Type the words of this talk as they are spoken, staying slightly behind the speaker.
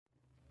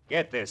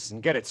Get this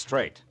and get it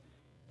straight.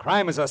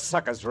 Crime is a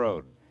sucker's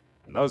road,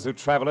 and those who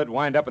travel it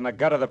wind up in the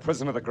gut of the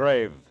prison of the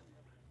grave.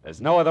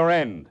 There's no other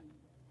end,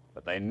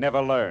 but they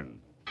never learn.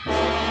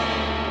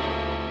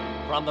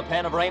 From the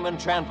pen of Raymond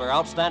Chandler,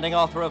 outstanding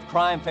author of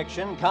crime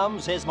fiction,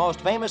 comes his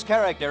most famous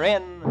character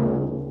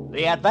in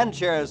The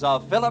Adventures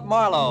of Philip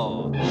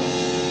Marlowe.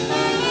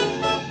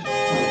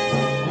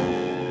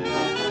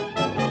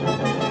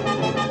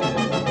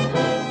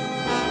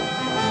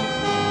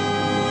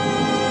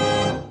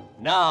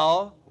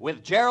 Now,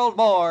 with Gerald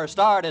Moore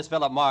starred as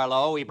Philip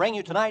Marlowe, we bring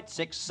you tonight's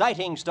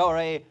exciting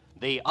story,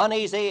 The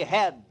Uneasy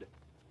Head.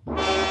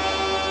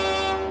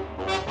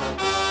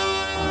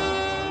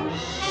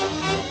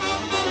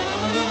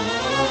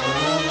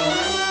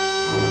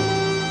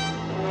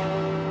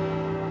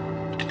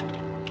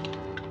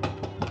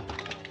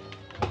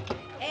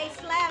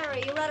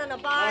 A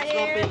bar Let's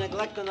here. not be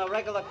neglecting the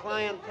regular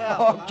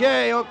clientele.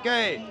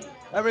 Okay.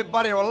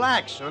 Everybody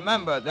relax.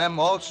 Remember, them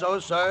also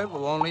serve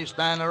who only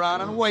stand around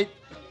and wait.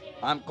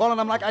 I'm calling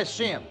them like I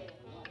see them.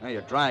 Hey,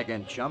 you're dry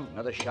again, chum.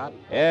 Another shot?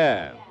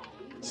 Yeah.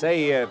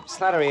 Say,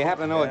 Slattery, you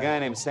happen to know a guy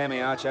named Sammy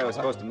Archer? I was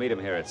supposed to meet him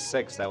here at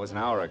 6. That was an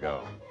hour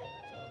ago.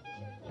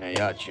 Hey,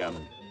 yeah,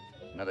 chum.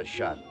 Another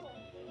shot.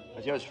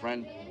 What's yours,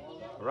 friend?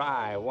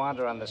 Rye,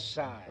 wander on the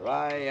side.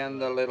 Rye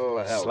and a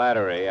little help.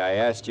 Slattery, I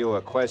asked you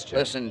a question.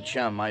 Listen,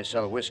 chum, I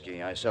sell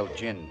whiskey, I sell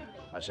gin,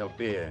 I sell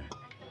beer.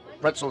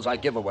 Pretzels I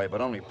give away, but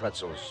only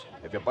pretzels.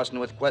 If you're busting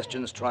with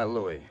questions, try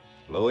Louis.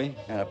 Louis?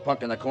 And a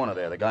punk in the corner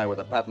there, the guy with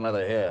the patent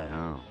leather hair.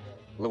 Oh.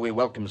 Louis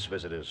welcomes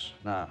visitors.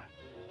 Now,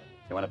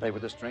 you want to pay for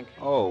this drink?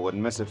 Oh,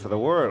 wouldn't miss it for the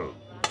world.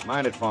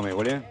 Mind it for me,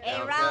 will you?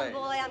 Hey, round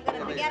boy, I'm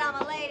gonna forget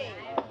I'm a lady.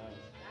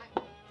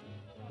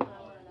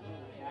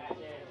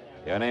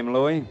 Your name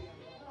Louis?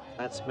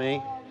 That's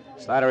me.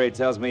 Slattery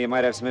tells me you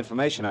might have some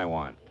information I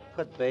want.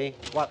 Could be.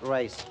 What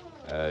race?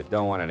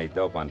 Don't want any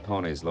dope on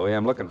ponies, Louis.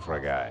 I'm looking for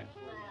a guy.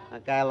 A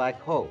guy like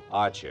who?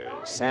 Archer.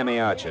 Sammy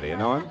Archer. Do you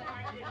know him?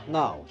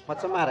 No.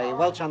 What's the matter? You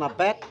welch on a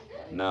bet?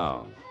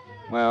 No.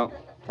 Well,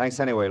 thanks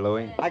anyway,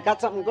 Louis. I got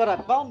something good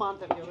at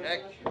Belmont if you...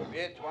 Check.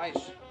 Beer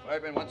twice.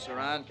 Bourbon once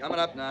around. Coming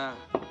up now.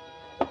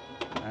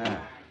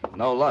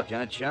 No luck,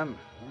 huh, chum?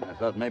 I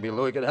thought maybe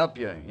Louis could help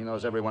you. He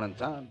knows everyone in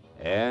town.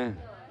 Yeah?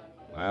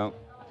 Well,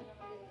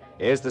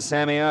 here's the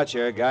Sammy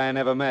Archer, guy I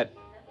never met.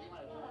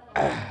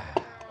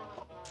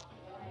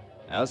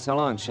 Well, so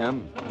long,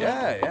 chum.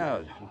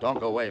 Yeah. Don't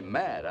go away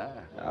mad,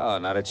 huh? Oh,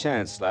 not a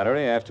chance,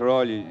 Slattery. After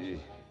all, you...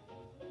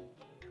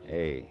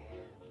 Hey,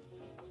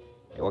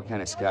 what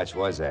kind of scotch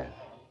was that?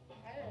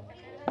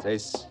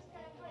 Tastes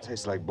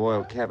like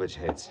boiled cabbage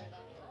heads.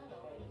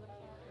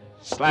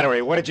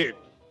 Slattery, what did you...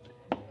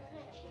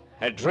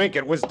 That drink,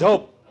 it was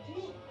dope.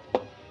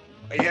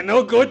 Are you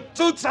no good,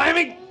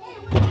 two-timing?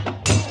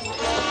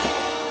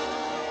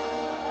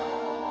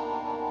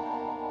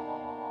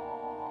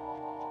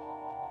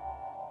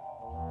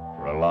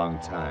 For a long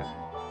time,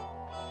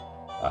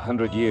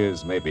 100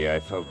 years maybe, I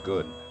felt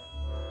good.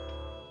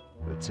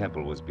 The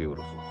temple was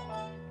beautiful.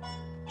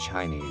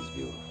 Chinese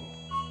beautiful.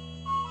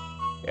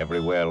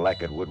 Everywhere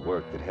lacquered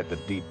woodwork that had the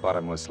deep,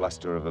 bottomless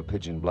luster of a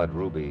pigeon blood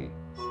ruby.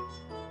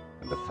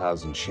 And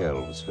 1,000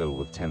 shelves filled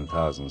with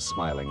 10,000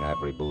 smiling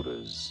ivory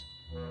Buddhas.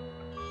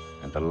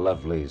 And a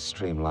lovely,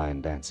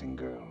 streamlined dancing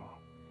girl,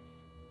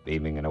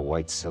 beaming in a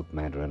white silk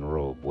mandarin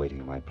robe,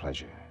 waiting my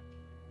pleasure.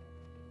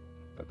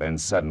 But then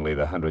suddenly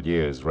the 100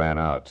 years ran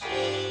out.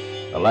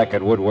 The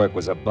lacquered woodwork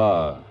was a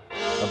bar,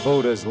 the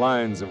Buddha's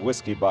lines of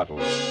whiskey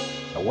bottles,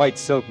 the white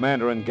silk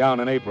mandarin gown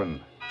and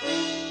apron,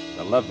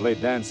 the lovely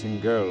dancing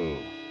girl,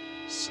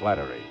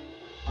 Slattery.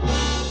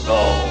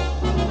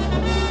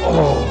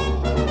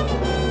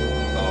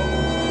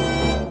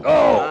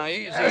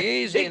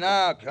 Easy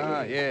now.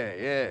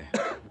 Yeah.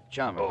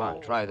 Chum, come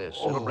on, try this.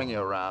 It'll bring you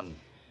around.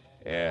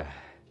 Yeah,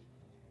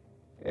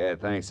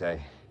 thanks,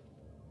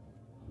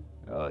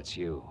 Oh, it's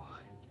you.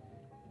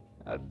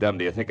 How dumb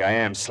do you think I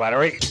am,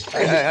 Slattery?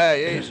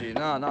 Hey, easy.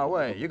 No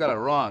way. You got it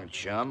wrong,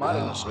 chum. I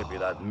didn't slip you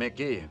that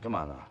Mickey. Come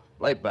on now.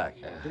 Lay back.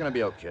 You're gonna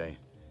be okay.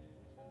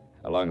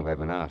 How long have I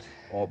been out?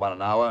 Oh, about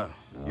an hour.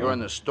 Oh. You're in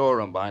the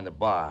storeroom behind the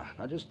bar.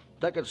 Now just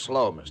take it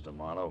slow, Mr.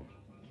 Marlowe.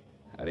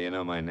 How do you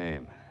know my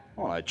name?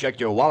 Well, I checked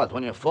your wallet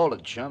when you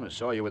folded, chum, and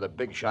saw you with a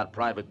big shot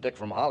private dick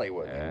from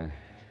Hollywood. Yeah?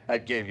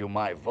 That gave you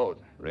my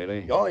vote.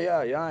 Really? Oh,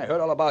 yeah. I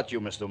heard all about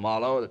you, Mr.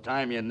 Marlowe. The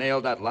time you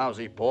nailed that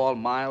lousy Paul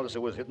Miles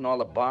who was hitting all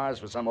the bars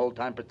for some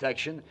old-time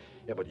protection.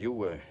 Yeah, but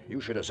you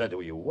should have said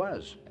who you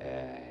was.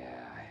 Yeah.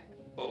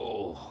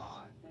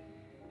 Oh.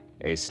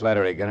 Hey,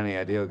 Slattery, got any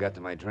idea who got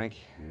to my drink?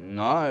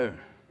 No.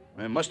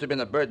 It must have been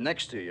the bird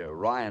next to you.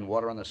 Rye and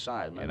water on the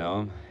side, man. You know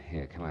him?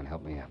 Here, come on,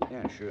 help me up.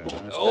 Yeah, sure.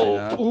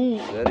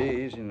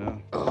 Steady, easy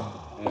now.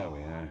 There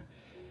we are.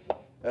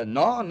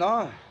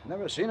 No.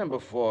 Never seen him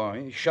before.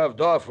 He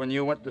shoved off when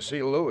you went to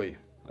see Louis.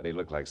 What'd he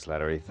look like,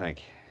 Slattery,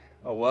 think?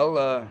 Oh,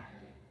 well,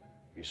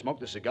 he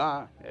smoked a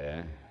cigar.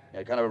 Yeah? He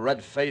had kind of a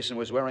red face and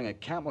was wearing a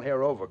camel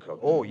hair overcoat.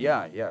 Oh,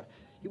 yeah.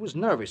 He was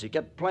nervous. He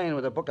kept playing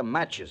with a book of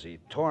matches. He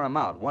tore them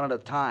out one at a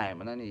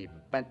time, and then he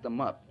bent them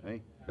up. Eh?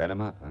 Bent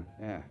him up, huh?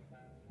 Yeah.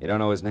 You don't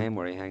know his name,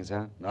 where he hangs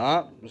out?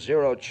 No,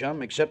 zero,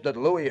 chum, except that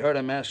Louis heard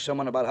him ask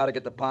someone about how to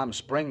get to Palm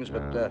Springs,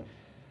 but,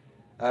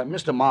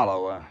 Mr.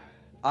 Marlowe,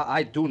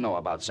 I do know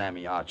about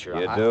Sammy Archer.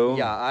 You do?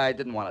 Yeah, I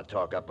didn't want to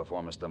talk up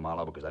before Mr.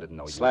 Marlowe because I didn't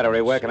know you.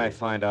 Slattery, where can I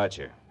find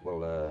Archer?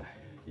 Well,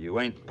 you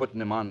ain't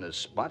putting him on the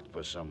spot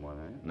for someone,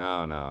 eh?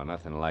 No,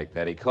 nothing like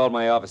that. He called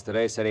my office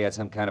today, said he had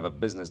some kind of a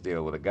business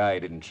deal with a guy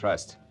he didn't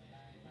trust.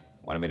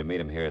 Wanted me to meet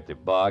him here at the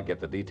bar,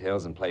 get the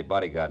details, and play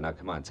bodyguard. Now,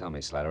 come on, tell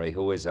me, Slattery,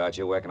 who is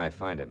Archer? Where can I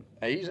find him?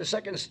 He's a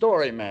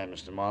second-story man,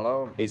 Mr.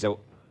 Marlowe. He's a...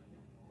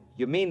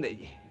 You mean that...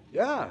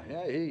 Yeah,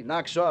 he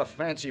knocks off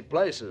fancy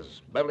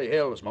places. Beverly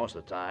Hills most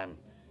of the time.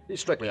 He's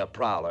strictly a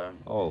prowler.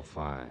 Oh,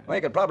 fine. Well,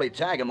 you could probably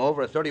tag him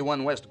over at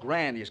 31 West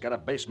Grand. He's got a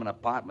basement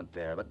apartment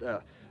there.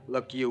 But,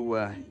 look, you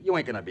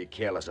ain't gonna be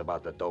careless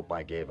about the dope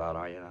I gave out,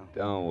 are you?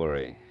 Don't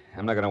worry.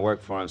 I'm not gonna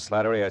work for him,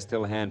 Slattery. I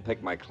still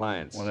handpick my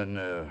clients. Well,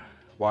 then,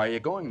 why are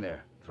you going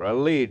there? For a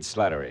lead,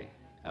 Slattery.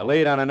 A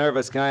lead on a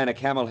nervous guy in a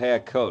camel hair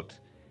coat.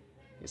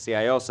 You see,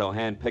 I also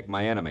handpick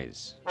my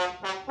enemies.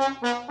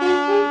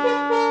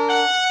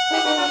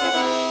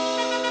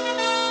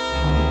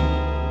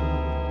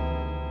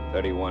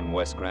 31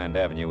 West Grand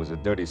Avenue was a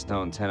dirty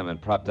stone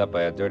tenement propped up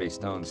by a dirty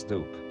stone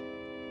stoop.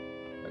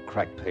 A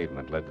cracked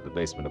pavement led to the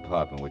basement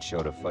apartment, which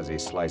showed a fuzzy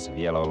slice of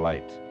yellow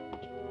light,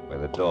 where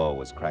the door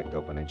was cracked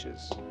open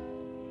inches.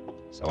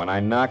 So when I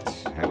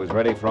knocked, I was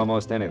ready for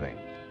almost anything,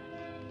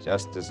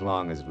 just as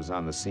long as it was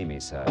on the see me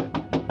side.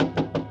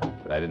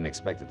 But I didn't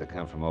expect it to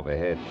come from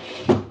overhead.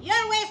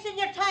 You're wasting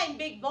your time,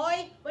 big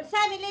boy. When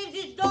Sammy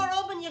leaves his door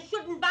open, you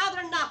shouldn't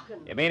bother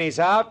knocking. You mean he's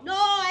out? No,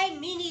 I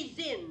mean he's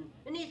in.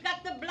 And he's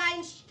got the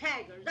blind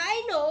staggers.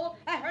 I know.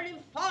 I heard him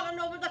falling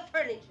over the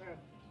furniture.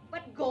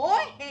 But go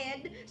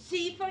ahead,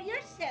 see for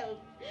yourself,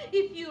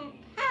 if you'll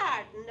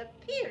pardon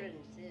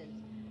appearances.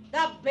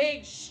 The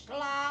big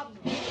slob.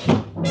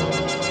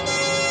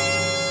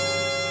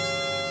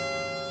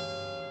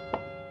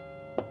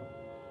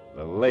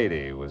 The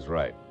lady was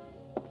right.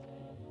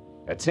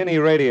 A tinny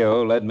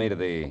radio led me to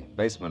the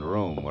basement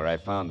room, where I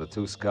found the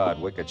two scarred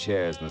wicker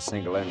chairs and a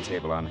single end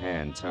table on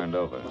hand turned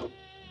over.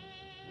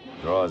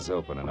 Drawers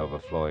open and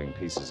overflowing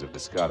pieces of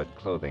discarded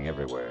clothing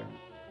everywhere.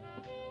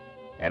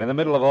 And in the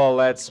middle of all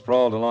that,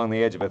 sprawled along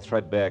the edge of a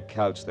threadbare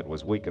couch that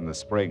was weak in the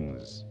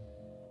springs,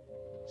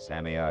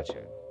 Sammy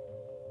Archer.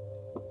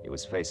 He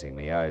was facing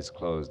me, eyes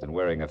closed, and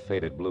wearing a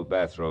faded blue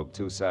bathrobe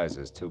 2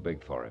 sizes too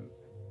big for him.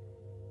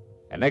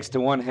 And next to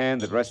one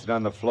hand that rested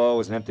on the floor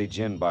was an empty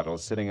gin bottle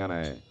sitting on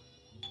a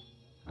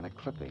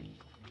clipping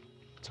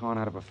torn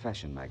out of a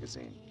fashion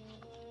magazine.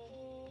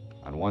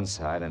 On one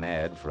side, an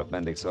ad for a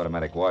Bendix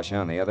automatic washer.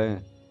 On the other,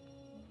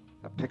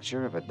 a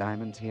picture of a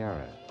diamond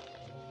tiara.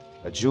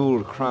 A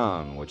jeweled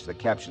crown, which the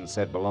caption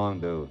said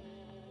belonged to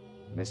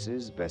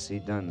Mrs. Bessie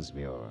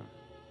Dunsmuir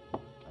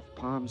of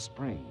Palm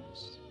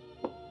Springs,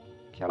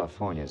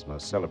 California's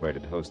most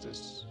celebrated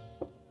hostess.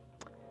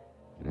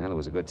 Well, it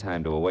was a good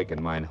time to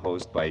awaken mine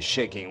host by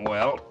shaking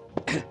well.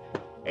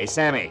 Hey,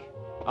 Sammy.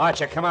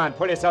 Archer, come on,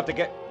 pull yourself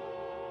together.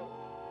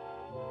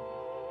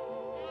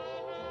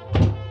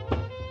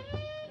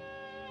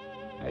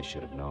 I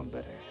should have known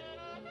better.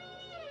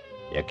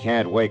 You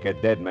can't wake a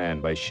dead man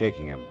by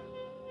shaking him.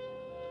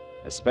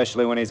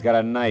 Especially when he's got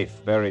a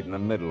knife buried in the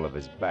middle of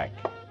his back.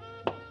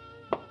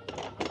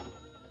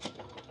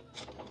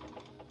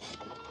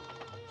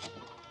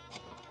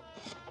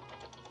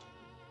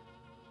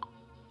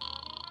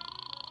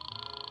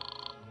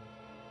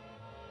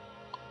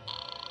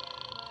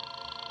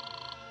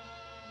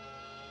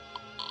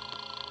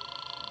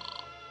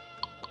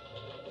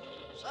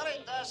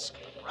 City desk.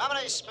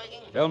 Remedy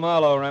speaking. Phil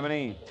Marlowe,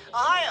 Remini.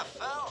 Oh, hiya,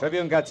 Phil.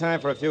 Tribune got time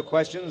for a few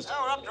questions?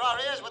 Oh, we're up to our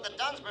ears with the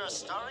Dunsmuir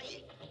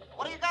story.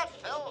 What do you got,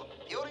 Phil?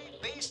 Beauty,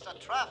 beast, or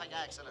traffic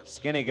accident?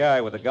 Skinny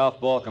guy with a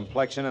golf ball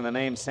complexion and the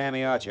name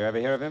Sammy Archer. Ever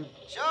hear of him?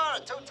 Sure, a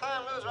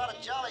 2-time loser out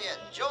of Joliet.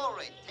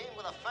 Jewelry, team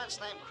with a fence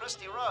named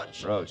Christy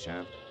Roach. Roach,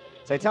 huh?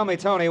 Say, tell me,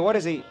 Tony, what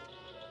is he...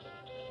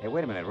 Hey,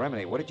 wait a minute,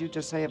 Remini. What did you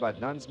just say about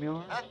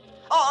Dunsmuir? Huh?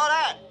 Oh,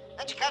 that.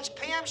 Didn't you catch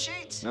PM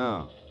sheets?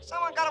 No.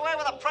 Someone got away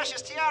with a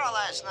precious tiara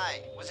last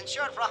night. Was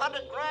insured for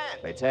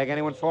 $100,000. They tag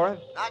anyone for it?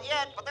 Not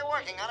yet, but they're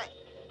working on it.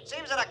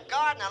 Seems that a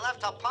gardener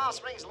left her Palm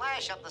Springs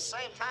lash up the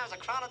same time as a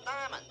crown of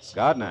diamonds.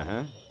 Gardner,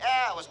 huh?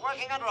 Yeah, was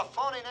working under a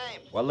phony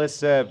name. Well,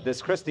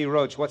 this Christy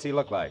Roach, what's he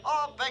look like?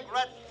 Oh, big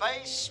red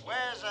face,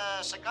 wears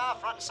a cigar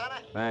front and center.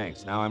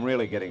 Thanks. Now I'm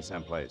really getting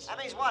someplace. That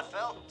means what,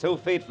 Phil? 2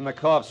 feet from the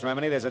corpse,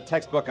 Remini, there's a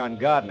textbook on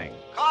gardening.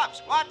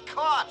 Corpse? What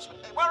corpse?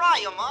 Where are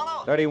you,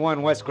 Marlowe?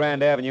 31 West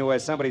Grand Avenue, where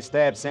somebody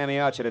stabbed Sammy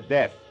Archer to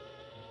death.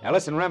 Now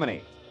listen,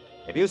 Remini.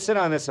 If you sit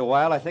on this a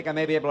while, I think I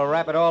may be able to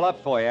wrap it all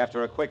up for you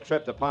after a quick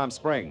trip to Palm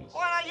Springs.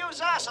 Why not use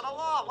us or the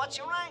law? What's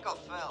your angle,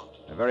 Phil?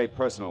 A very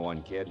personal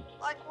one, kid.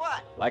 Like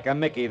what? Like a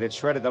Mickey that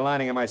shredded the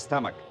lining of my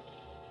stomach.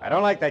 I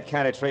don't like that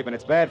kind of treatment.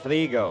 It's bad for the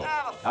ego.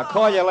 Have a I'll phone.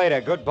 call you later.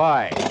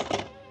 Goodbye.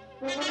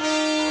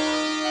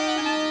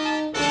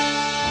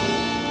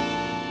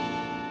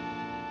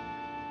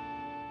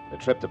 The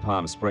trip to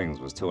Palm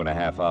Springs was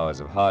 2.5 hours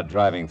of hard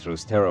driving through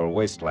sterile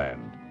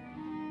wasteland.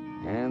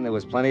 And there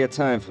was plenty of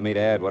time for me to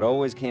add what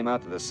always came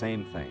out to the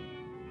same thing.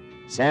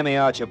 Sammy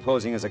Archer,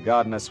 posing as a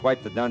gardener,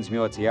 swiped the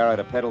Dunsmuir tiara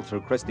to peddle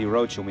through Christy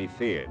Roach, whom he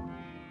feared.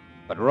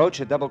 But Roach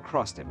had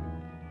double-crossed him,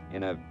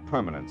 in a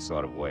permanent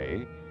sort of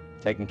way,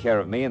 taken care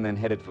of me and then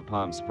headed for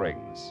Palm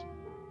Springs.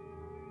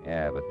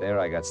 Yeah, but there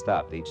I got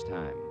stopped each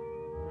time.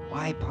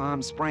 Why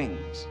Palm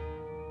Springs?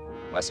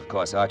 Unless, of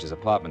course, Archer's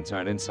apartment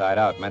turned inside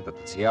out meant that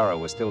the tiara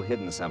was still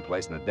hidden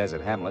someplace in the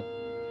desert hamlet.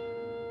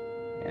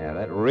 Yeah,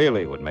 that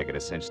really would make it a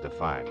cinch to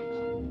find.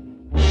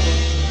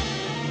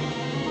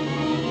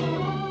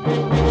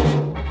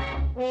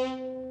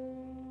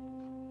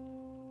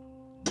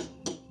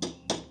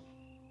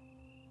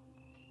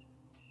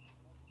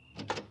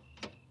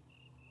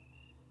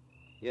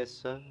 Yes,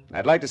 sir?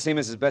 I'd like to see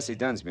Mrs. Bessie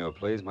Dunsmuir,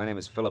 please. My name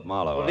is Philip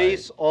Marlowe.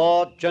 Police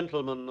or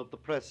gentlemen of the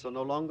press are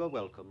no longer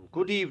welcome.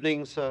 Good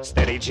evening, sir.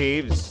 Steady,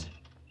 Jeeves.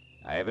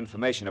 I have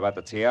information about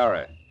the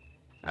tiara.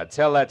 Now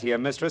tell that to your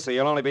mistress, or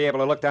you'll only be able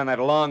to look down that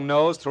long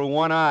nose through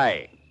one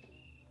eye.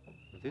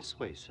 This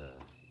way, sir,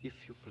 if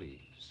you please.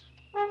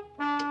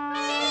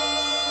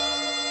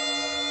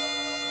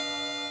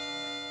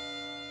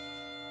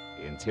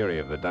 The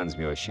interior of the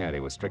Dunsmuir shanty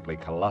was strictly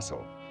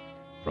colossal.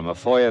 From a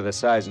foyer the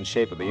size and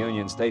shape of the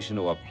Union Station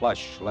to a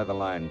plush,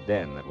 leather-lined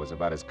den that was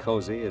about as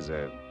cozy as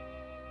a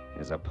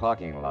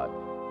parking lot.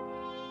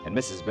 And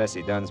Mrs.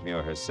 Bessie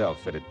Dunsmuir herself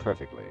fitted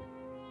perfectly.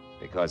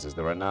 Because as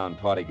the renowned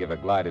party giver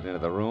glided into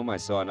the room, I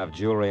saw enough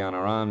jewelry on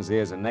her arms,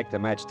 ears, and neck to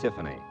match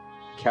Tiffany,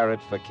 carat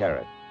for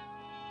carat.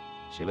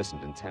 She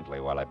listened intently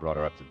while I brought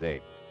her up to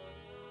date.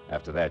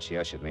 After that, she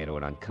ushered me into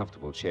an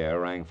uncomfortable chair,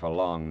 rang for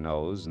Long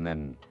Nose, and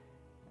then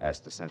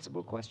asked a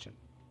sensible question.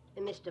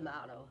 Mr.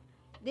 Marlowe,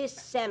 this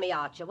Sammy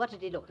Archer, what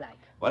did he look like?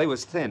 Well, he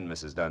was thin,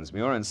 Mrs.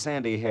 Dunsmuir, and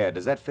sandy haired.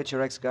 Does that fit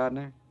your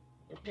ex-gardener?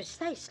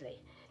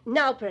 Precisely.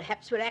 Now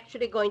perhaps we're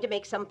actually going to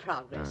make some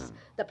progress.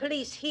 The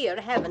police here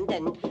haven't,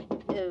 and...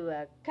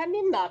 come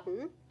in,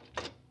 Martin.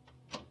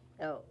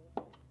 Oh,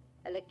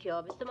 a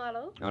liqueur, Mr.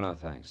 Marlowe? Oh, no,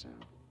 thanks.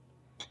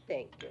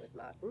 Thank you,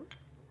 Martin.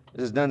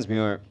 Mrs.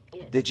 Dunsmuir,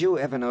 Yes. Did you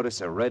ever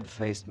notice a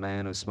red-faced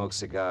man who smoked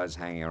cigars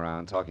hanging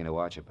around, talking to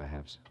Archer,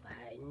 perhaps?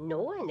 Why,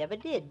 no, I never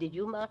did. Did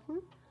you,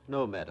 Martin?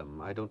 No,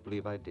 madam, I don't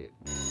believe I did.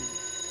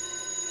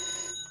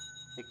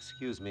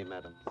 Excuse me,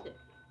 madam. Sir.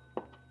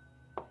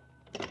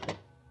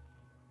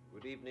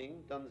 Good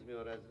evening,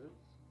 Dunsmuir residence.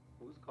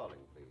 Who's calling,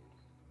 please?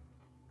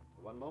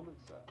 One moment,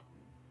 sir.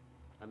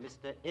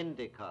 Mr.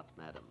 Endicott,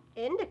 madam.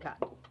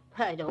 Endicott?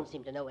 I don't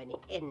seem to know any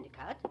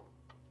Endicott.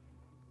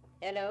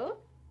 Hello?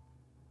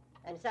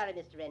 I'm sorry,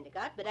 Mr.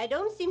 Endicott, but I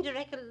don't seem to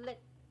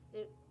recollect...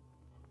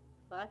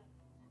 what?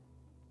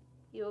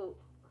 You...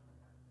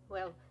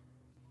 well...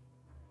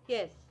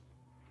 yes.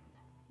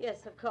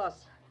 Yes, of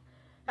course.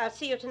 I'll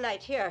see you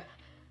tonight here.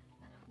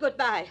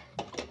 Goodbye.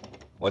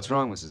 What's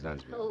wrong, Mrs.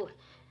 Dunsmuir? Oh,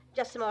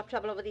 just some more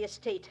trouble over the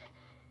estate.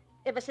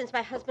 Ever since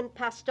my husband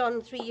passed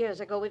on 3 years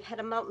ago, we've had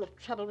a mountain of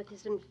trouble with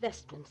his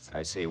investments.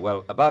 I see.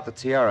 Well, about the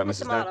tiara,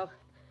 Mrs. Mr. Marlowe,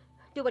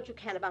 do what you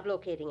can about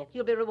locating it.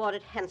 You'll be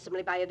rewarded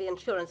handsomely by the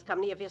insurance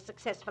company if you're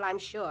successful, I'm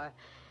sure.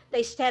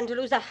 They stand to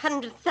lose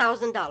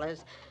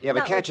 $100,000. Yeah, but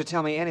Now, can't you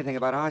tell me anything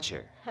about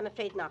Archer? I'm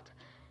afraid not.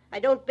 I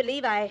don't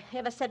believe I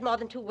ever said more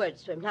than 2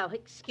 words to him. Now,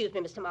 excuse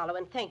me, Mr. Marlowe,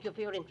 and thank you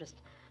for your interest.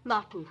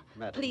 Martin,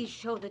 Madam. please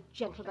show the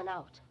gentleman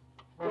out.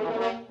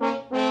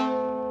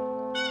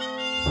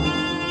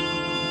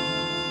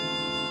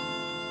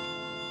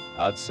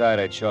 Outside,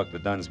 I chalked the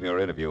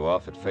Dunsmuir interview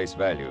off at face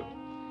value.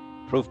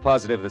 Proof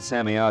positive that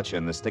Sammy Archer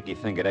and the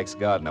sticky-fingered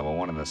ex-gardener were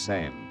one and the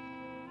same.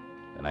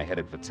 Then I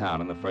headed for town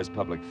on the first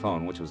public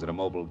phone, which was at a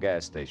mobile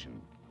gas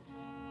station.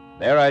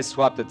 There I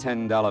swapped a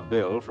 $10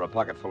 bill for a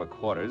pocket full of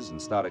quarters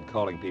and started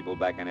calling people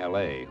back in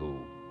L.A. who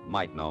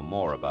might know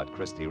more about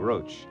Christy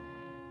Roach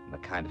and the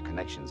kind of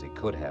connections he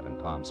could have in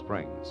Palm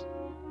Springs.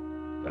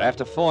 But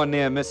after 4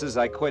 near misses,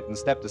 I quit and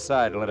stepped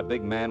aside to let a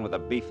big man with a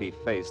beefy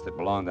face that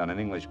belonged on an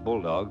English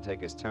bulldog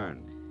take his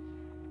turn.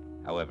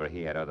 However,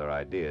 he had other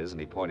ideas,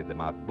 and he pointed them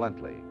out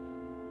bluntly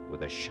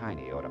with a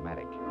shiny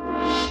automatic.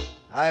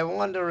 I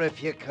wonder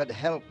if you could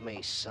help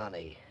me,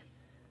 Sonny.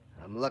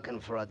 I'm looking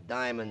for a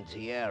diamond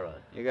tiara.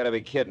 You gotta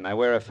be kidding. I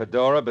wear a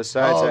fedora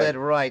besides Hold it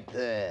right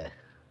there.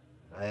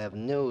 I have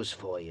news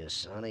for you,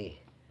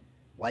 Sonny.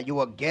 While you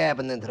were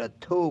gabbing into the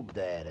tube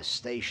there, the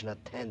station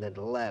attendant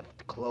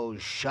left,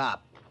 closed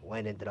shop,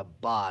 went into the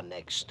bar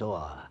next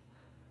door.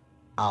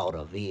 Out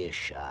of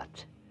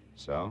earshot.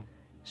 So?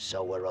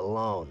 So we're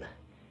alone.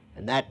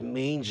 And that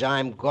means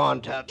I'm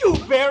going to do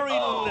very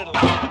little.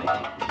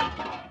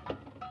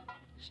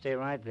 Stay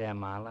right there,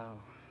 Marlowe.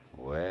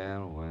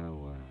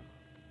 Well.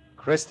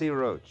 Christy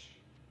Roach.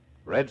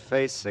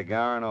 Red-faced,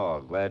 cigar and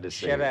all. Glad to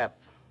see you. Shut up.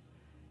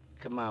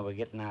 Come on, we're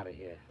getting out of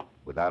here.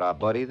 Without our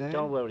buddy there?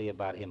 Don't worry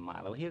about him,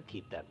 Marlowe. He'll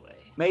keep that way.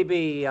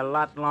 Maybe a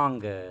lot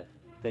longer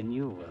than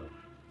you will.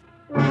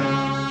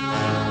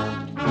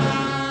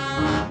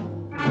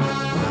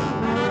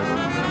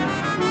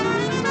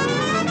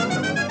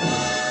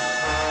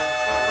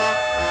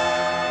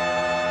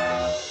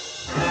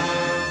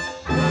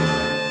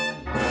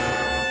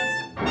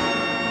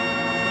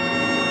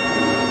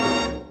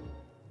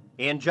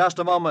 In just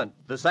a moment,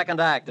 the second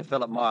act of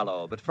Philip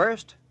Marlowe. But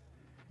first,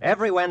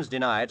 every Wednesday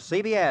night,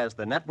 CBS,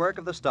 the network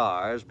of the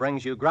stars,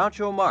 brings you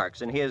Groucho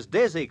Marx in his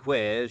dizzy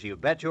quiz, You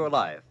Bet Your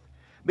Life.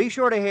 Be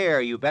sure to hear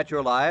You Bet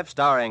Your Life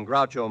starring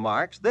Groucho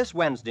Marx this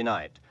Wednesday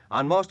night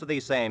on most of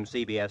these same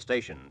CBS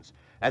stations,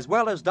 as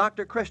well as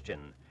Dr.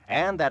 Christian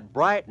and that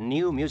bright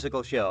new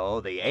musical show,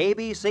 The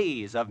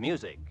ABCs of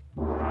Music.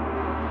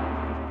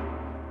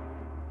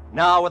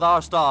 Now with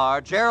our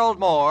star, Gerald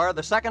Moore,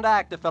 the second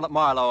act of Philip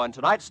Marlowe, and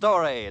tonight's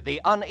story, The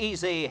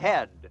Uneasy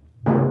Head.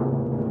 From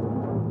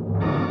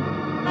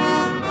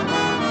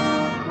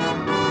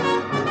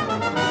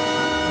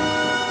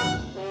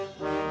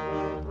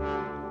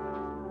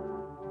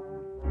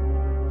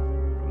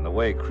the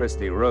way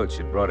Christy Roach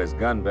had brought his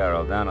gun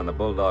barrel down on the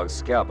bulldog's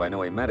scalp, I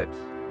knew he meant it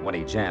when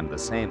he jammed the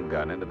same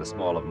gun into the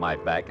small of my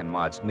back and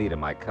marched me to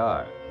my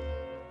car.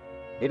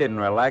 He didn't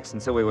relax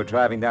until we were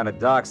driving down a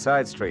dark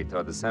side street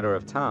toward the center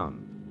of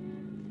town.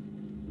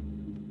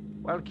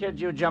 Well, kid,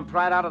 you jumped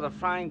right out of the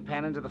frying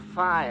pan into the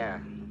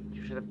fire.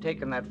 You should have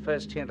taken that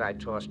first hint I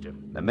tossed you.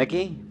 The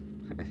Mickey?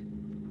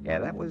 Yeah,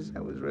 that was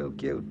real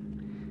cute.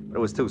 But it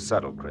was too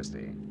subtle,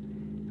 Christy.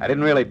 I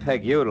didn't really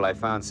peg you till I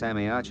found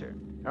Sammy Archer.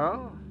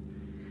 Oh?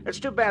 It's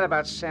too bad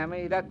about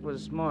Sammy. That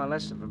was more or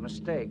less of a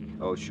mistake.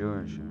 Oh,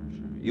 sure.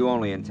 You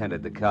only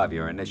intended to carve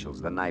your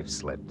initials. The knife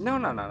slipped.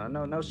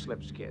 No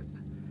slips, kid.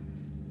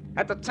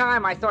 At the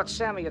time, I thought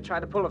Sammy had tried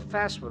to pull a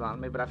fast one on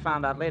me, but I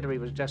found out later he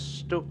was just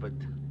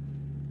stupid.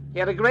 He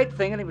had a great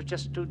thing, and he was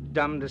just too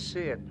dumb to see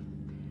it.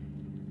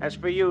 As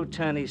for you,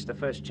 turn east the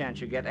first chance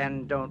you get,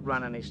 and don't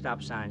run any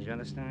stop signs, you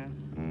understand?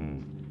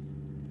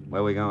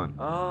 Where we going?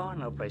 Oh,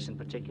 no place in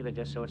particular,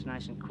 just so it's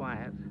nice and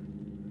quiet.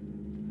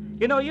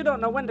 You know, you don't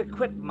know when to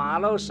quit,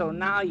 Marlowe, so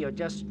now you're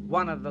just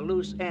one of the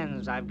loose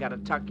ends I've got to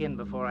tuck in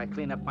before I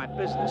clean up my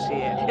business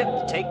here.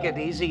 Take it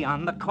easy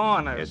on the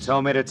corners. You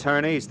told me to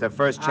turn east the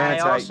first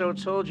chance I also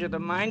told you to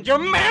mind your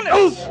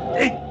manners.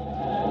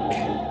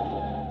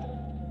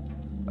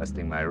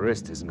 Busting my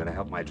wrist isn't going to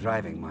help my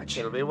driving much.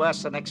 It'll be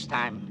worse the next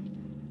time.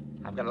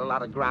 I've got a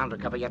lot of ground to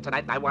cover yet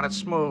tonight, and I want it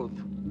smooth.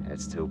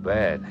 That's too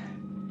bad.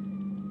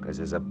 Because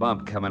there's a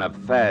bump coming up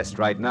fast.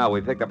 Right now,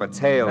 we picked up a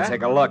tail. Huh?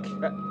 Take a look.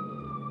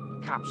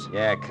 Cops.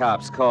 Yeah,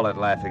 cops. Call it,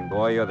 laughing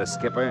boy. You're the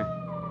skipper.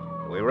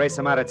 Do we race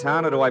them out of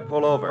town, or do I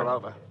pull over?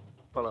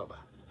 Pull over. I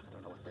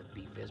don't know what that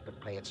beef is, but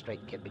play it straight,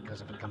 kid,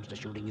 because if it comes to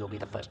shooting, you'll be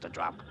the first to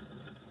drop.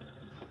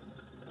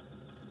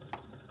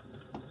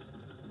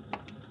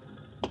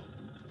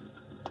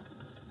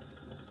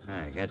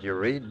 I got your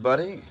read,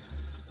 buddy.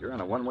 You're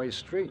on a one-way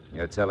street.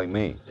 You're telling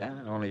me. Yeah,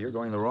 only you're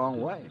going the wrong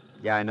way.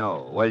 Yeah, I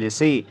know. Well, you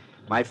see,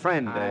 my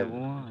friend... I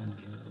warned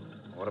you.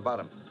 What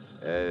about him?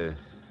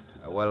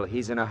 Well,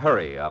 he's in a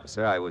hurry,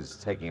 officer. I was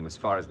taking him as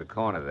far as the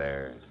corner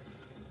there.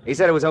 He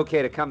said it was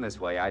okay to come this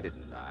way. I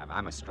didn't.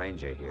 I'm a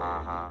stranger here.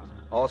 Uh-huh.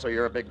 Also,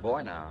 you're a big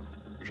boy now.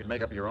 You should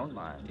make up your own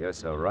mind. You're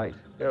so right.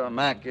 Here,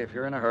 Mac, if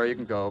you're in a hurry, you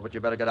can go, but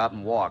you better get out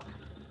and walk.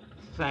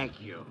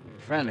 Thank you. Your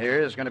friend here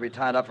is going to be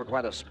tied up for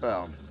quite a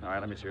spell. All right,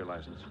 let me see your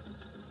license.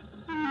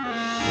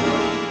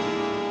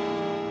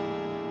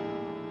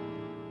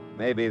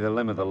 Maybe the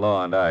limb of the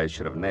law and I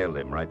should have nailed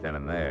him right then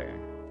and there.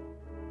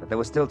 But there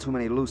were still too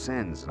many loose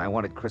ends, and I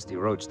wanted Christy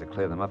Roach to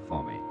clear them up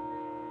for me.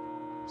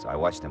 So I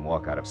watched him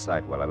walk out of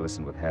sight while I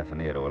listened with half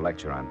an ear to a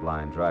lecture on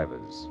blind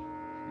drivers.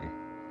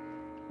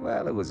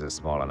 Well, it was a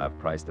small enough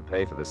price to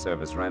pay for the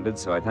service rendered,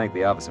 so I thanked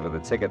the officer for the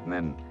ticket and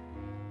then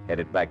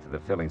headed back to the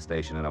filling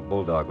station in a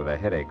bulldog with a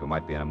headache who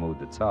might be in a mood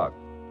to talk.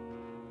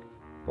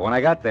 But when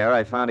I got there,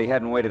 I found he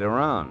hadn't waited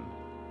around.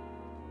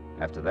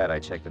 After that, I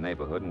checked the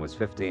neighborhood and was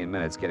 15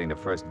 minutes getting to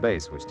first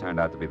base, which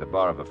turned out to be the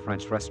bar of a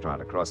French restaurant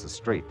across the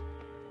street,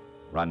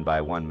 run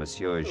by one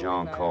Monsieur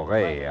Jean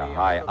Corret, a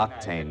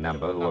high-octane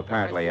number who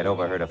apparently had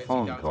overheard a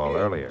phone call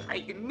earlier.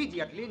 I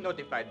immediately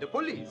notified the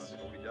police.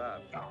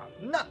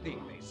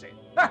 Nothing, they said.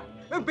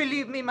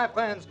 Believe me, my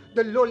friends,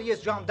 the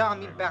lowliest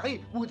gendarme in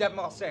Paris would have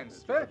more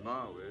sense.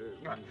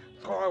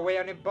 Throw away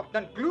an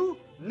important clue?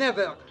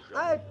 Never.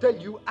 I tell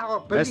you, our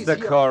police Mr.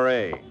 here...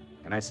 Corret,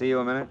 can I see you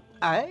a minute?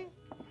 I?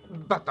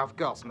 But of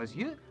course,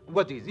 monsieur.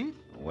 What is it?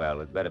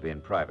 Well, it better be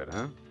in private,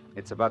 huh?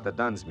 It's about the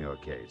Dunsmuir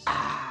case.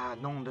 Ah,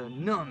 nom de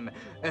nom.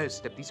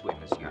 Step this way,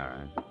 monsieur. All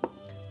right.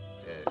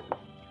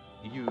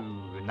 You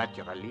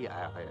naturally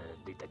are a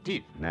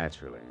detective.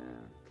 Naturally,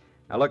 yeah.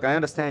 Now, look, I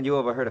understand you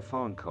overheard a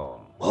phone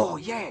call. Oh,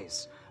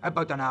 yes.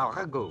 About an hour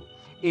ago.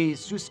 A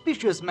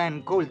suspicious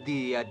man called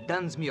the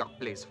Dunsmuir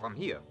place from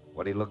here.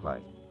 What did he look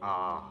like?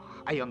 Ah,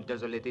 I am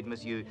desolated,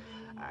 monsieur.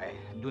 I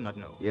do not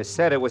know. You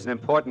said it was an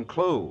important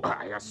clue.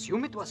 I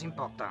assume it was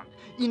important.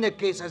 In a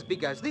case as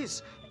big as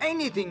this,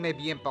 anything may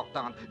be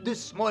important. The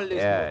smallest...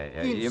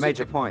 Yeah, you made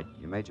your point.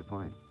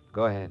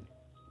 Go ahead.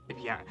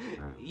 Bien.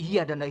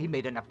 He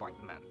made an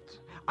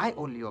appointment. I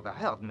only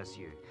overheard,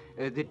 monsieur.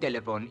 The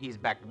telephone is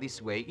back this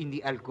way in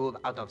the alcove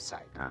out of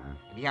sight.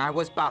 Bien, I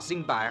was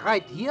passing by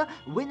right here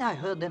when I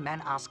heard the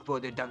man ask for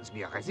the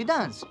Dunsmuir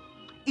residence.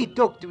 He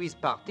talked to his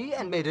party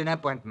and made an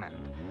appointment.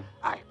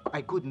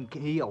 I couldn't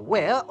hear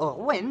where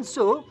or when,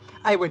 so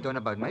I went on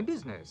about my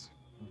business.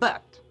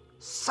 But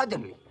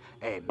suddenly,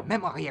 A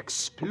memory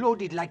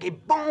exploded like a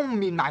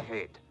bomb in my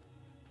head.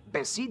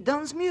 Bessie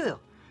Dunsmuir,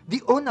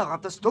 the owner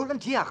of the stolen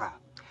tiara.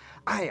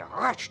 I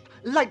rushed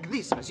like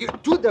this, monsieur,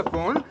 to the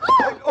phone.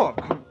 Oh,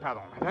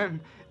 pardon,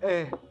 madame.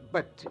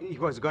 But he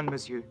was gone,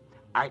 monsieur.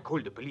 I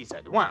called the police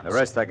at once. The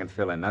rest I can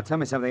fill in. Now tell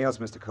me something else,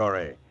 Mr.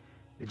 Corey.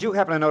 Did you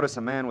happen to notice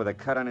a man with a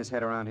cut on his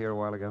head around here a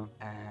while ago?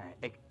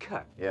 A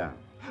cut? Yeah.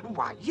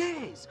 Why,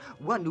 yes.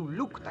 One who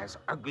looked as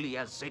ugly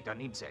as Satan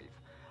himself.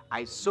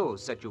 I saw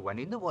such a one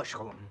in the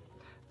washroom.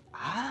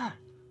 Ah,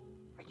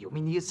 you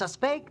mean he's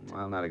suspect?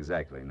 Well, not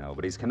exactly, no,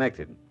 but he's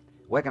connected.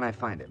 Where can I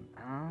find him?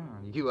 Ah,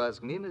 you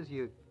ask me,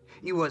 monsieur.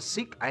 He was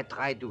sick. I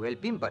tried to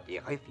help him, but he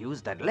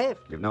refused and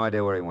left. You've no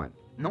idea where he went?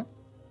 No.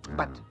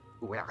 But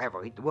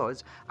wherever it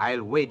was,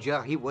 I'll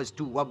wager he was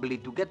too wobbly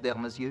to get there,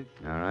 monsieur.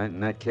 All right, in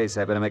that case,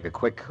 I better make a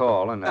quick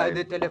call and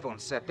The telephone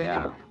set.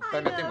 Yeah.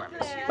 Permettez-moi,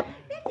 monsieur.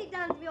 Bessie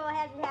Dunsmuir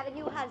hasn't had a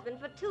new husband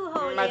for 2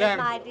 whole Madame.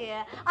 years, my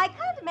dear. I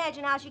can't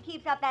imagine how she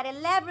keeps up that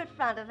elaborate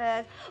front of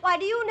hers. Why,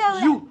 do you know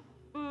You!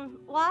 that...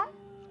 what?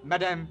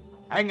 Madame,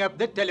 hang up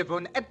the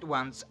telephone at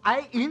once.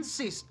 I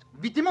insist.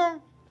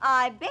 Vitement.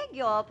 I beg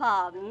your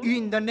pardon.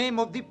 In the name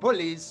of the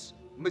police,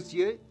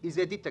 monsieur is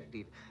a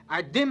detective.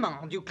 I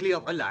demand you clear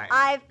the line.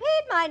 I've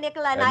paid my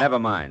nickel and Never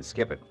mind,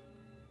 skip it.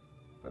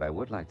 But I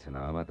would like to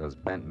know about those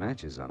bent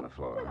matches on the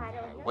floor.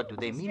 What do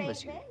they mean,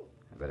 monsieur?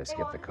 I better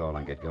skip the call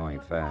and get going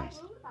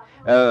fast.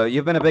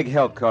 You've been a big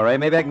help, Corey.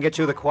 Maybe I can get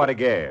you the Croix de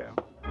Guerre.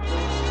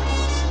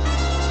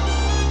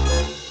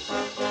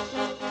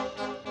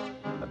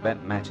 The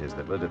bent matches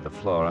that littered the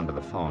floor under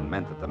the phone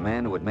meant that the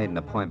man who had made an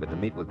appointment to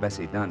meet with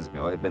Bessie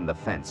Dunsmuir had been the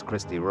fence,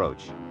 Christy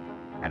Roach.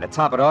 And to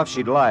top it off,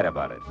 she'd lied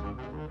about it.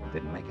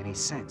 Didn't make any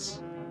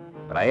sense.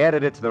 But I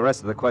added it to the rest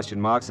of the question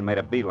marks and made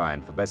a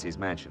beeline for Bessie's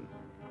mansion.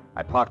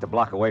 I parked a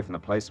block away from the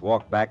place,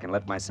 walked back, and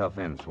let myself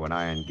in through an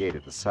iron gate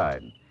at the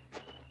side.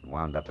 And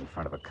wound up in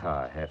front of a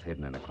car, half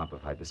hidden in a clump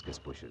of hibiscus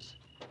bushes.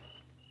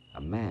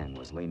 A man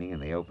was leaning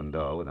in the open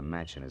door with a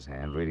match in his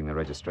hand, reading the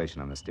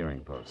registration on the steering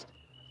post.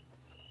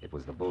 It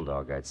was the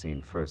bulldog I'd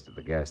seen first at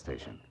the gas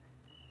station.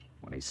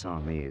 When he saw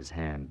me, his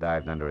hand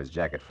dived under his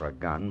jacket for a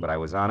gun, but I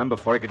was on him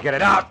before he could get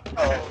it out.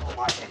 Oh,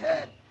 my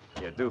head.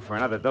 You're due for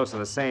another dose of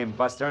the same,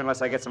 Buster,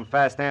 unless I get some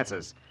fast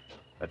answers.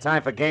 The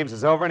time for games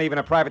is over, and even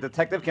a private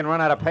detective can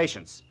run out of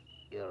patience.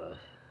 You're a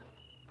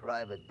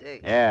private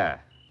dick. Yeah.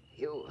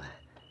 You...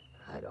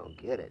 I don't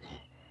get it.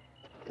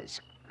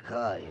 This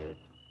car here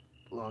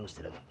belongs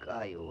to the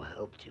guy who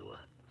helped you.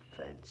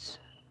 Fence.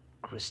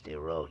 Christy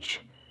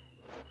Roach.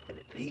 And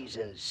if he's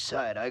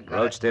inside, I got...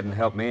 Roach didn't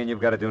help me, and you've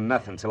got to do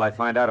nothing till I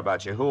find out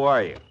about you. Who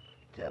are you?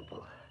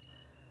 Temple.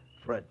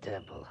 Fred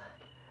Temple.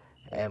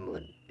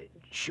 Amlin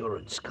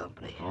Insurance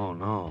Company. Oh,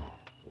 no.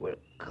 We're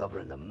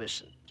covering the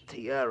missing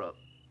tiara.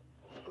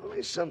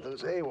 Only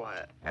something's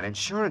haywire. An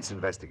insurance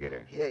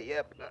investigator.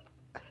 Yeah, but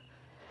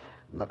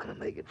I'm not gonna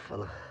make it,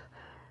 fella.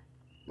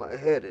 My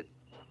head,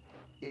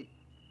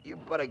 you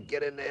better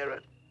get in there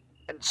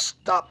and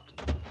stop.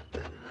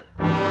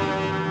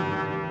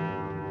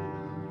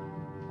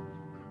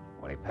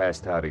 When he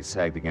passed out, he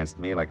sagged against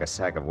me like a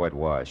sack of wet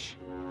wash.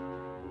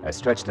 I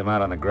stretched him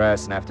out on the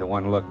grass, and after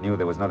one look, knew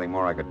there was nothing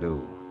more I could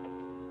do.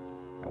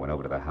 I went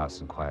over to the house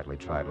and quietly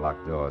tried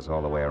locked doors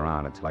all the way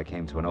around until I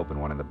came to an open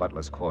one in the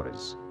butler's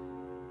quarters.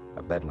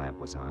 A bed lamp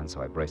was on,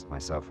 so I braced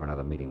myself for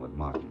another meeting with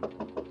Martin.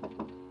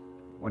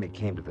 When he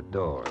came to the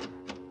door,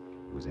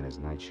 he was in his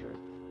nightshirt.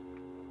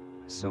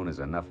 As soon as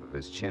enough of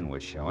his chin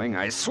was showing,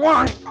 I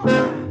swung!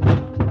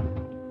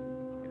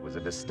 It was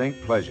a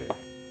distinct pleasure.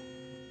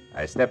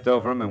 I stepped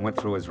over him and went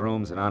through his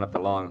rooms and on up the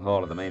long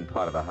hall to the main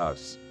part of the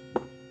house.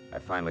 I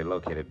finally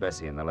located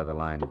Bessie in the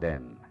leather-lined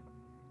den.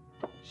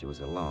 She was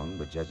alone,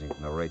 but judging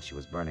from the rate she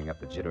was burning up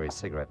the jittery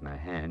cigarette in her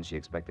hand, she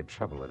expected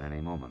trouble at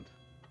any moment.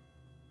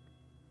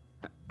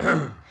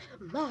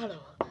 Marlowe,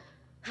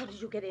 how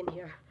did you get in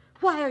here?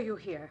 Why are you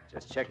here?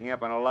 Just checking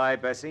up on a lie,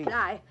 Bessie?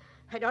 I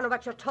don't know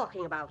what you're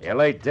talking about. A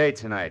late day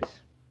tonight.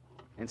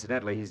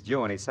 Incidentally, he's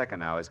due any second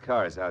now. His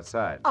car is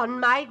outside. On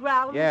my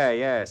grounds?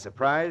 Yeah.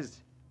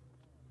 Surprised?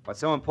 What's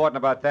so important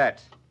about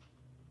that?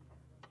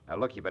 Now,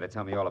 look, you better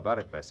tell me all about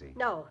it, Bessie.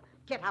 No.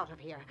 Get out of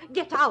here.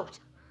 Get out.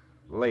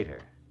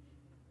 Later.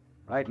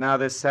 Right now,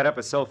 this setup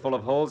is so full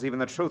of holes, even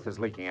the truth is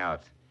leaking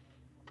out.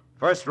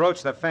 First,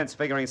 Roach the fence,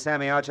 figuring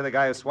Sammy Archer, the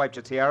guy who swiped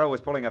your tiara,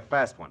 was pulling a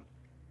fast one.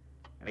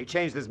 And he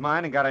changed his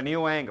mind and got a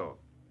new angle.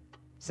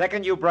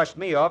 Second, you brushed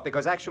me off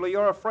because actually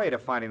you're afraid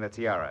of finding the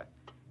tiara.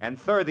 And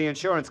third, the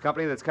insurance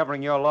company that's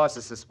covering your loss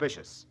is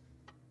suspicious.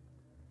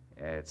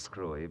 Yeah, it's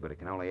screwy, but it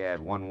can only add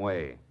one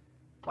way.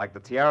 Like the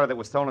tiara that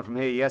was stolen from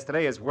here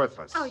yesterday is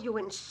worthless. Are you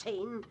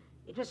insane?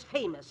 It was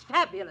famous,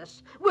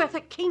 fabulous, worth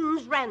a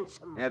king's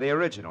ransom. Yeah, the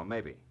original,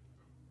 maybe.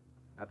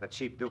 Not the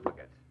cheap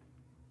duplicate.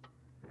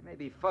 I may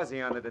be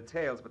fuzzy on the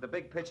details, but the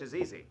big picture's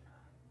easy.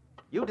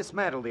 You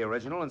dismantled the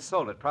original and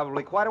sold it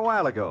probably quite a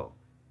while ago.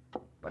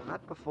 But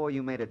not before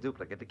you made a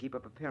duplicate to keep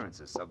up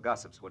appearances so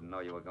gossips wouldn't know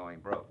you were going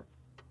broke.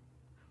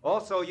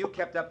 Also, you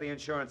kept up the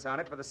insurance on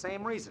it for the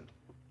same reason.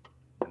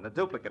 And the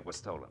duplicate was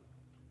stolen.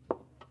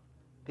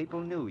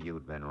 People knew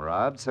you'd been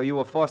robbed, so you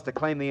were forced to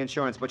claim the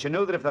insurance, but you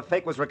knew that if the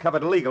fake was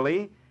recovered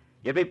legally,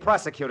 you'd be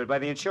prosecuted by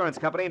the insurance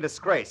company and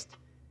disgraced.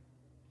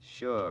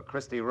 Sure,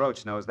 Christy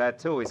Roach knows that,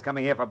 too. He's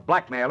coming here for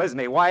blackmail, isn't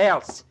he? Why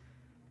else?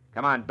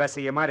 Come on,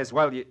 Bessie, you might as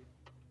well... You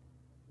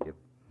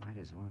might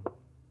as well...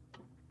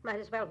 Might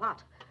as well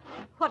what?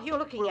 What are you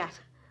looking at?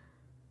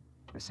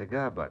 A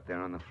cigar butt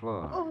there on the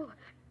floor. Oh.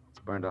 It's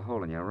burned a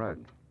hole in your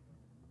rug.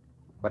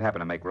 What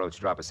happened to make Roach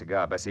drop a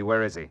cigar, Bessie?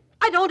 Where is he?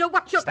 I don't know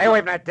what you're... Stay away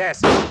from that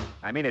desk.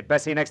 I mean it,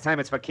 Bessie. Next time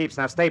it's for keeps.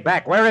 Now stay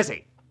back. Where is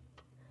he?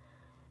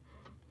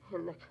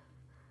 In the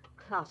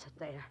closet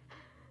there.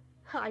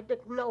 I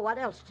didn't know what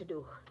else to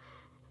do.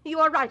 You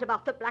are right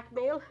about the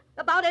blackmail.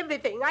 About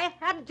everything. I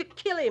had to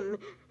kill him.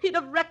 He'd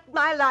have wrecked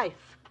my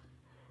life.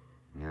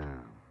 Yeah.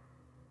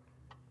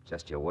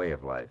 Just your way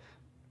of life.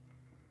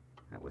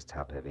 That was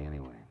top-heavy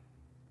anyway.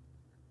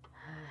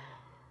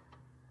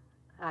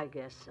 I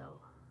guess so.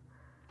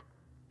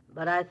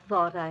 But I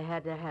thought I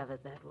had to have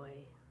it that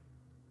way.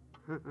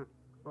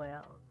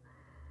 Well,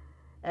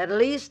 at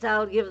least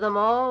I'll give them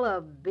all a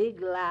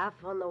big laugh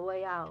on the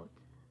way out.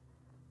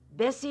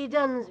 Bessie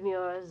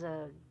Dunsmuir's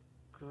a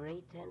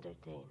great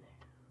entertainer.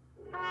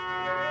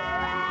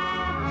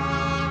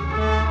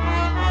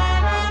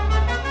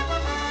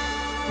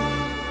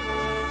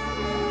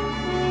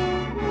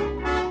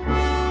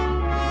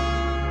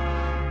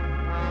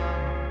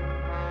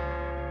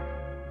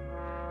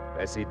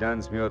 Bessie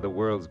Dunsmuir, the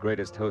world's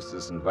greatest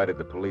hostess, invited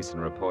the police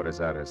and reporters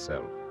out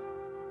herself.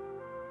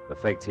 The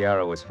fake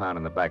tiara was found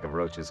in the back of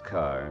Roach's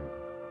car,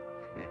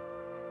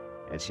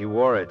 and she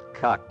wore it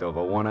cocked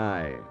over one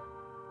eye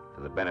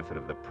for the benefit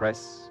of the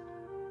press,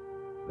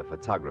 the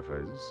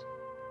photographers,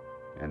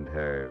 and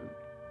her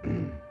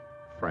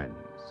friends.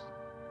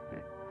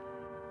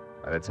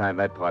 By the time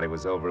that party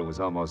was over, it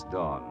was almost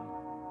dawn.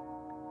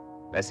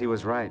 Bessie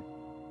was right.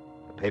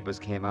 The papers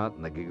came out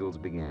and the giggles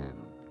began.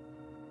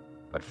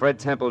 But Fred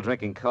Temple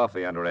drinking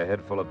coffee under a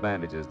head full of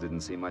bandages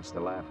didn't see much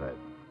to laugh at.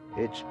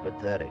 It's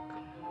pathetic.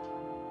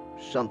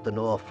 Something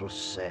awful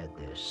sad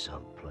there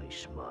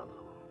someplace,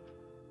 Marlowe.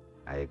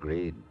 I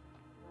agreed.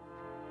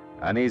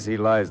 Uneasy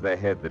lies the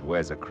head that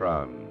wears a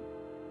crown,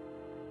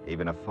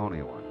 even a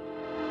phony one.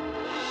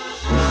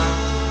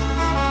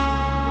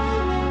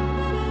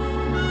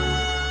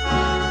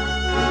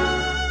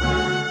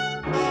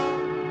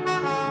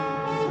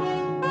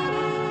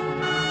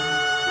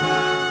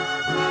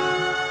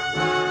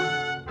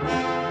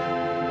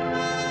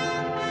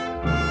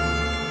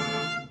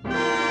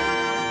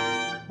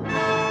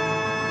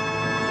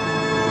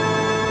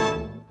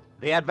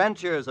 The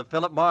Adventures of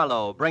Philip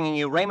Marlowe, bringing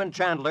you Raymond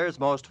Chandler's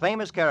most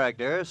famous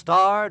character,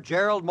 star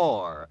Gerald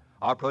Moore,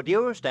 are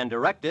produced and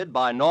directed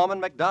by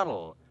Norman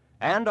MacDonald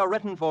and are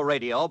written for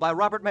radio by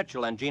Robert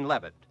Mitchell and Gene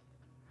Levitt.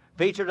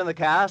 Featured in the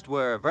cast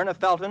were Verna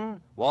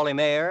Felton, Wally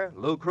Mayer,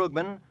 Lou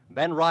Krugman,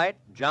 Ben Wright,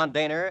 John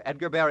Daner,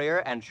 Edgar Barrier,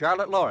 and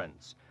Charlotte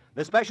Lawrence.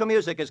 The special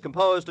music is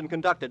composed and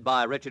conducted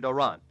by Richard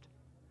Orant.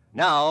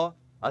 Now,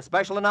 a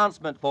special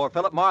announcement for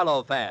Philip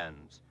Marlowe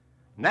fans.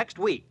 Next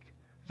week,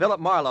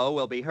 Philip Marlowe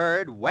will be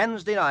heard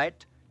Wednesday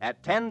night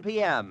at 10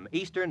 p.m.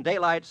 Eastern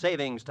Daylight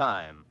Savings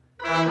Time.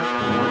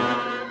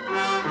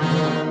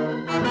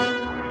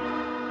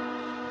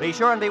 Be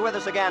sure and be with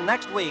us again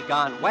next week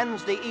on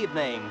Wednesday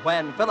evening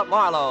when Philip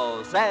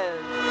Marlowe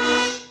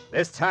says...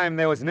 This time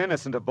there was an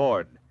innocent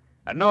aboard,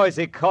 a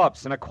noisy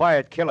corpse and a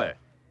quiet killer.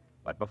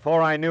 But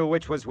before I knew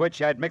which was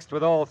which, I'd mixed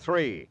with all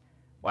three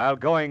while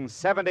going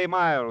 70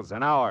 miles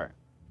an hour.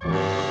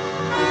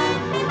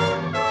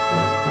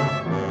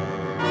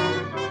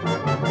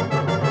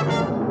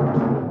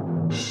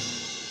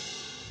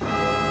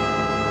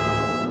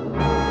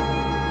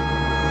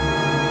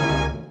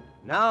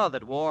 Now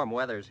that warm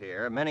weather's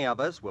here, many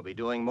of us will be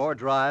doing more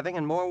driving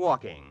and more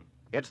walking.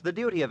 It's the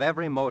duty of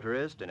every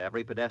motorist and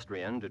every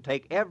pedestrian to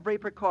take every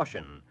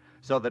precaution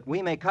so that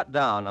we may cut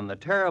down on the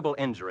terrible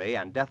injury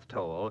and death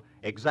toll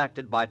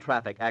exacted by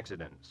traffic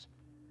accidents.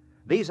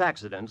 These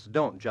accidents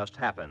don't just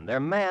happen. They're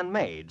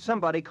man-made.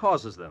 Somebody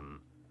causes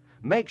them.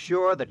 Make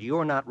sure that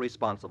you're not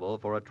responsible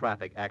for a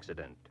traffic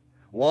accident.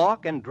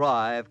 Walk and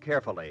drive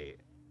carefully.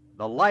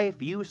 The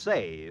life you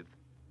save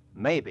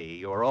may be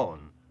your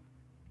own.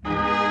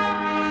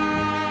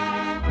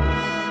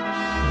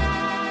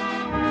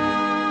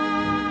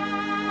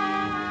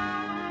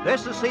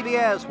 This is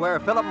CBS, where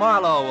Philip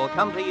Marlowe will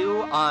come to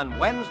you on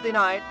Wednesday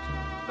night,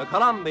 the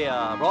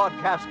Columbia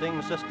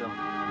Broadcasting System.